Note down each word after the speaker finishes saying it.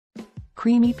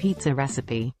Creamy pizza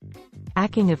recipe.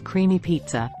 Hacking of creamy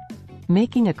pizza.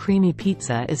 Making a creamy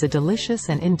pizza is a delicious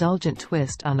and indulgent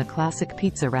twist on the classic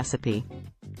pizza recipe.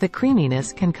 The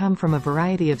creaminess can come from a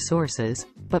variety of sources,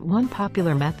 but one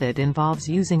popular method involves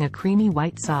using a creamy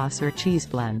white sauce or cheese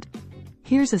blend.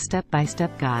 Here's a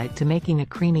step-by-step guide to making a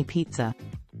creamy pizza.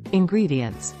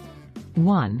 Ingredients.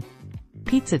 1.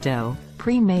 Pizza dough,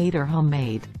 pre-made or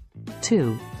homemade.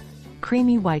 2.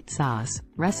 Creamy white sauce,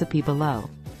 recipe below.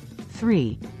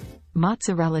 3.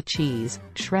 Mozzarella cheese,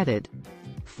 shredded.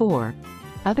 4.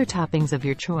 Other toppings of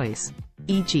your choice,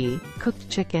 e.g., cooked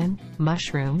chicken,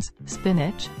 mushrooms,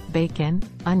 spinach, bacon,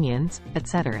 onions,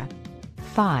 etc.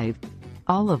 5.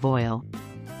 Olive oil.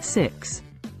 6.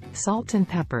 Salt and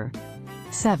pepper.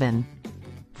 7.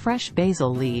 Fresh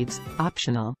basil leaves,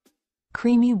 optional.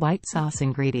 Creamy white sauce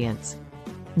ingredients.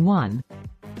 1.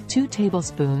 2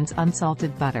 tablespoons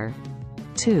unsalted butter.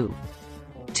 2.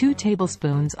 2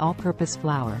 tablespoons all-purpose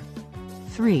flour.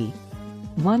 3.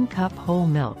 1 cup whole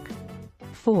milk.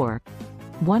 4.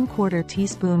 1/4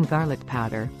 teaspoon garlic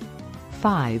powder.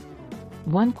 5.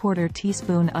 1/4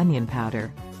 teaspoon onion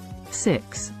powder.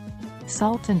 6.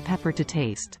 Salt and pepper to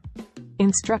taste.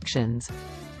 Instructions.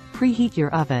 Preheat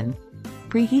your oven.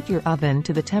 Preheat your oven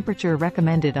to the temperature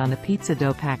recommended on the pizza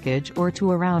dough package or to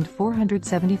around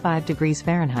 475 degrees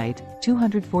Fahrenheit,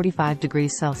 245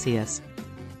 degrees Celsius.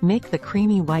 Make the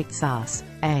creamy white sauce.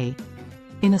 A.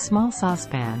 In a small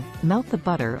saucepan, melt the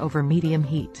butter over medium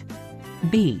heat.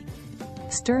 B.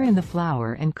 Stir in the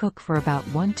flour and cook for about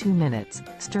 1-2 minutes,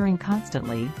 stirring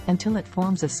constantly, until it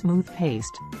forms a smooth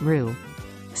paste, roux.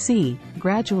 C.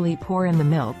 Gradually pour in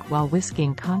the milk while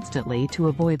whisking constantly to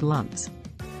avoid lumps.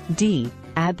 D.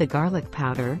 Add the garlic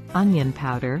powder, onion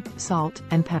powder, salt,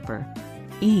 and pepper.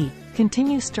 E.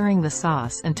 Continue stirring the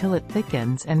sauce until it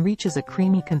thickens and reaches a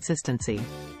creamy consistency.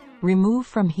 Remove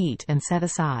from heat and set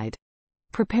aside.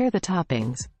 Prepare the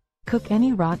toppings. Cook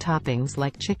any raw toppings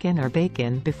like chicken or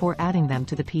bacon before adding them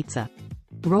to the pizza.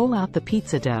 Roll out the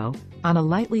pizza dough. On a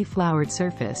lightly floured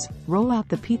surface, roll out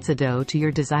the pizza dough to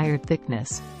your desired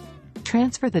thickness.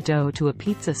 Transfer the dough to a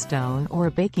pizza stone or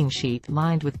a baking sheet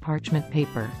lined with parchment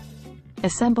paper.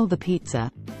 Assemble the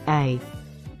pizza. A.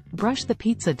 Brush the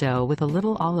pizza dough with a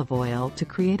little olive oil to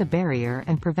create a barrier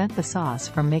and prevent the sauce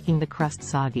from making the crust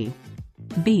soggy.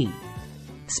 B.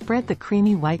 Spread the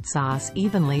creamy white sauce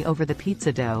evenly over the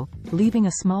pizza dough, leaving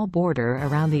a small border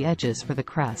around the edges for the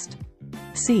crust.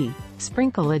 C.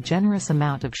 Sprinkle a generous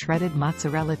amount of shredded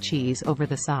mozzarella cheese over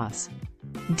the sauce.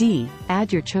 D.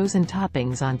 Add your chosen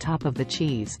toppings on top of the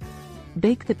cheese.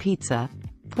 Bake the pizza.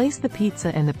 Place the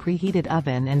pizza in the preheated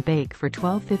oven and bake for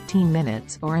 12-15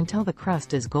 minutes or until the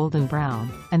crust is golden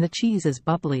brown, and the cheese is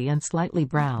bubbly and slightly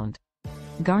browned.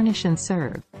 Garnish and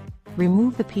serve.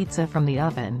 Remove the pizza from the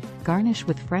oven, garnish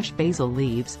with fresh basil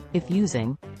leaves, if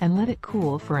using, and let it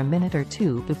cool for a minute or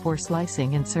two before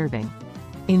slicing and serving.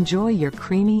 Enjoy your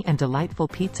creamy and delightful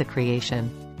pizza creation.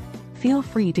 Feel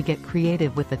free to get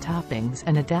creative with the toppings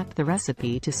and adapt the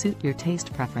recipe to suit your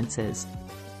taste preferences.